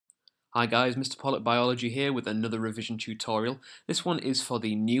Hi guys, Mr. Pollock Biology here with another revision tutorial. This one is for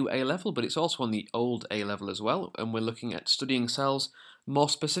the new A-level, but it's also on the old A-level as well, and we're looking at studying cells. More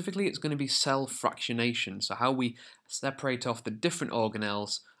specifically, it's going to be cell fractionation, so how we separate off the different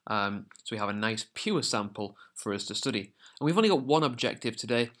organelles so we have a nice pure sample for us to study. And we've only got one objective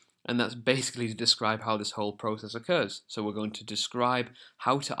today, and that's basically to describe how this whole process occurs. So we're going to describe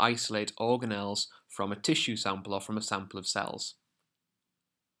how to isolate organelles from a tissue sample or from a sample of cells.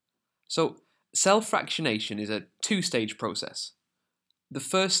 So, cell fractionation is a two-stage process. The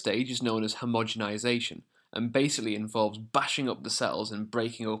first stage is known as homogenization and basically involves bashing up the cells and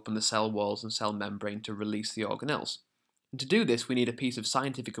breaking open the cell walls and cell membrane to release the organelles. And to do this, we need a piece of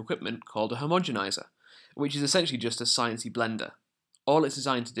scientific equipment called a homogenizer, which is essentially just a sciencey blender. All it's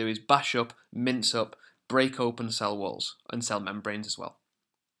designed to do is bash up, mince up, break open cell walls and cell membranes as well.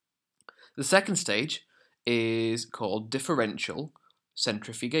 The second stage is called differential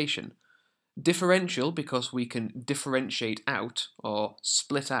centrifugation. Differential because we can differentiate out or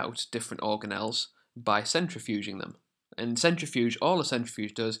split out different organelles by centrifuging them. And centrifuge, all a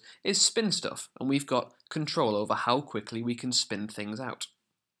centrifuge does is spin stuff, and we've got control over how quickly we can spin things out.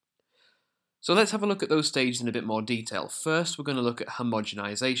 So let's have a look at those stages in a bit more detail. First, we're going to look at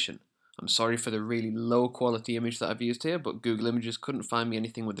homogenization. I'm sorry for the really low quality image that I've used here, but Google Images couldn't find me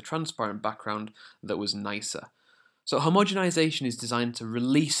anything with a transparent background that was nicer. So homogenization is designed to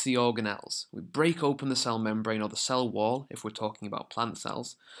release the organelles. We break open the cell membrane or the cell wall, if we're talking about plant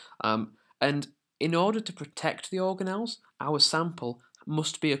cells, and in order to protect the organelles, our sample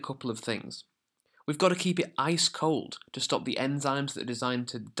must be a couple of things. We've got to keep it ice cold to stop the enzymes that are designed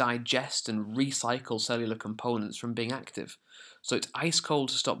to digest and recycle cellular components from being active. So it's ice cold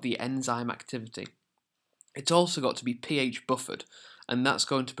to stop the enzyme activity. It's also got to be pH buffered, and that's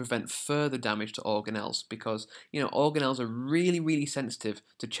going to prevent further damage to organelles because, organelles are really sensitive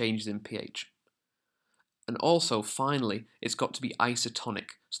to changes in pH. And also, finally, it's got to be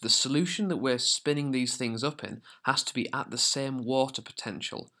isotonic. So the solution that we're spinning these things up in has to be at the same water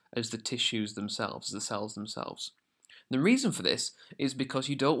potential as the tissues themselves, the cells themselves. The reason for this is because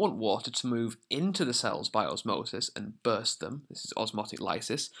you don't want water to move into the cells by osmosis and burst them, this is osmotic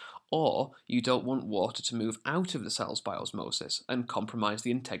lysis, or you don't want water to move out of the cells by osmosis and compromise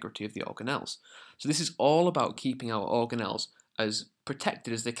the integrity of the organelles. So this is all about keeping our organelles as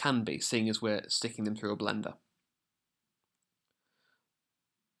protected as they can be, seeing as we're sticking them through a blender.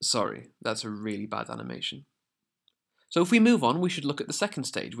 Sorry, that's a really bad animation. So if we move on, we should look at the second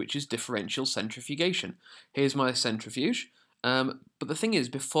stage, which is differential centrifugation. Here's my centrifuge, but the thing is,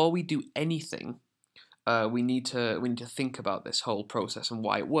 before we do anything, we need to think about this whole process and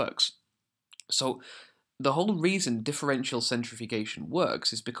why it works. So the whole reason differential centrifugation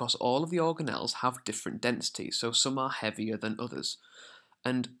works is because all of the organelles have different densities, so some are heavier than others.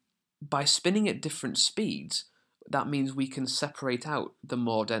 And by spinning at different speeds, that means we can separate out the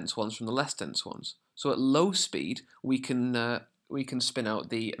more dense ones from the less dense ones. So at low speed, we can spin out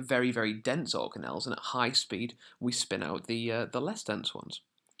the very dense organelles, and at high speed, we spin out the less dense ones.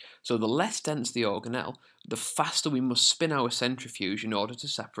 So the less dense the organelle, the faster we must spin our centrifuge in order to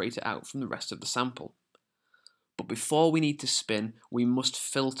separate it out from the rest of the sample. But before we need to spin, we must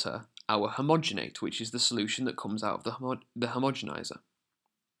filter our homogenate, which is the solution that comes out of the homogenizer.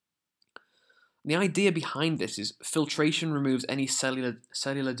 The idea behind this is filtration removes any cellular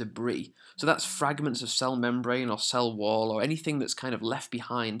debris. So that's fragments of cell membrane or cell wall or anything that's kind of left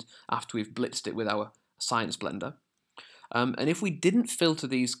behind after we've blitzed it with our science blender. And if we didn't filter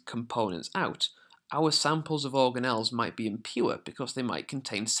these components out, our samples of organelles might be impure because they might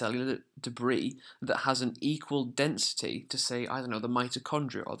contain cellular debris that has an equal density to, say, I don't know, the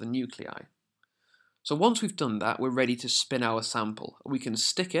mitochondria or the nuclei. So once we've done that, we're ready to spin our sample. We can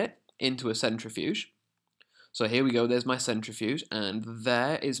stick it into a centrifuge. So here we go, there's my centrifuge, and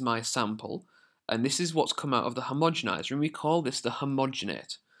there is my sample, and this is what's come out of the homogenizer, and we call this the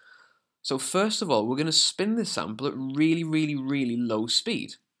homogenate. So first of all, we're going to spin this sample at really low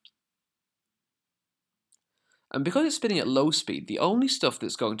speed. And because it's spinning at low speed, the only stuff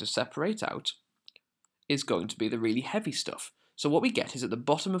that's going to separate out is going to be the really heavy stuff. So what we get is at the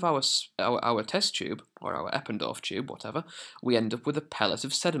bottom of our test tube, or our Eppendorf tube, whatever, we end up with a pellet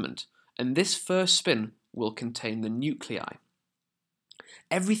of sediment. And this first spin will contain the nuclei.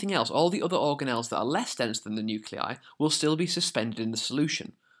 Everything else, all the other organelles that are less dense than the nuclei, will still be suspended in the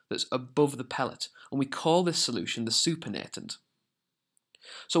solution that's above the pellet. And we call this solution the supernatant.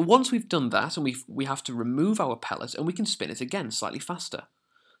 So once we've done that, and we have to remove our pellet, and we can spin it again slightly faster.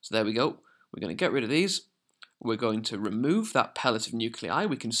 So there we go. We're going to get rid of these. We're going to remove that pellet of nuclei.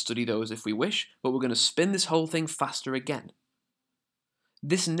 We can study those if we wish, but we're going to spin this whole thing faster again.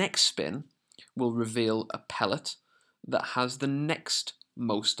 This next spin will reveal a pellet that has the next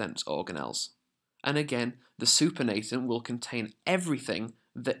most dense organelles. And again, the supernatant will contain everything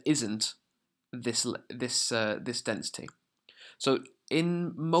that isn't this density. So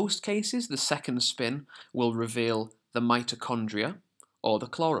in most cases, the second spin will reveal the mitochondria or the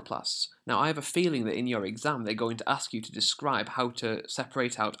chloroplasts. Now, I have a feeling that in your exam they're going to ask you to describe how to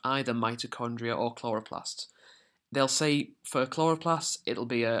separate out either mitochondria or chloroplasts. They'll say for chloroplasts it'll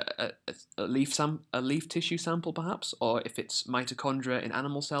be a leaf tissue sample perhaps, or if it's mitochondria in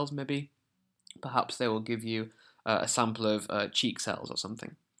animal cells maybe, perhaps they will give you a sample of cheek cells or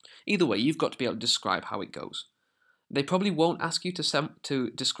something. Either way, you've got to be able to describe how it goes. They probably won't ask you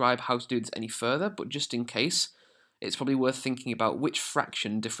to describe how to do this any further, but just in case, it's probably worth thinking about which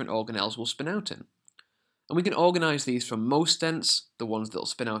fraction different organelles will spin out in. And we can organise these from most dense, the ones that will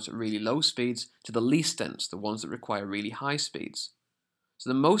spin out at really low speeds, to the least dense, the ones that require really high speeds. So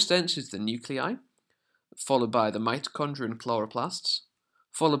the most dense is the nuclei, followed by the mitochondria and chloroplasts,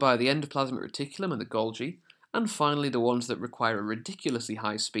 followed by the endoplasmic reticulum and the Golgi, and finally the ones that require a ridiculously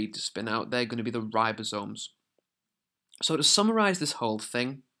high speed to spin out, they're going to be the ribosomes. So to summarise this whole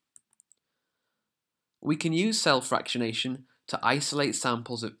thing, we can use cell fractionation to isolate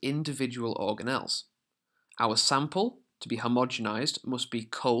samples of individual organelles. Our sample, to be homogenized, must be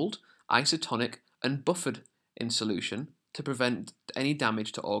cold, isotonic, and buffered in solution to prevent any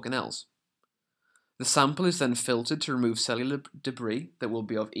damage to organelles. The sample is then filtered to remove cellular debris that will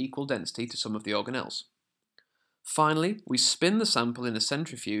be of equal density to some of the organelles. Finally, we spin the sample in a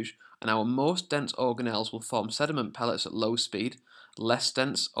centrifuge and our most dense organelles will form sediment pellets at low speed. Less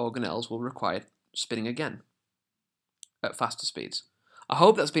dense organelles will require spinning again at faster speeds. I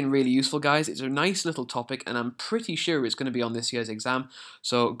hope that's been really useful, guys. It's a nice little topic and I'm pretty sure it's going to be on this year's exam.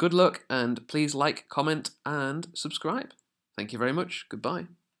 So good luck and please like, comment and subscribe. Thank you very much. Goodbye.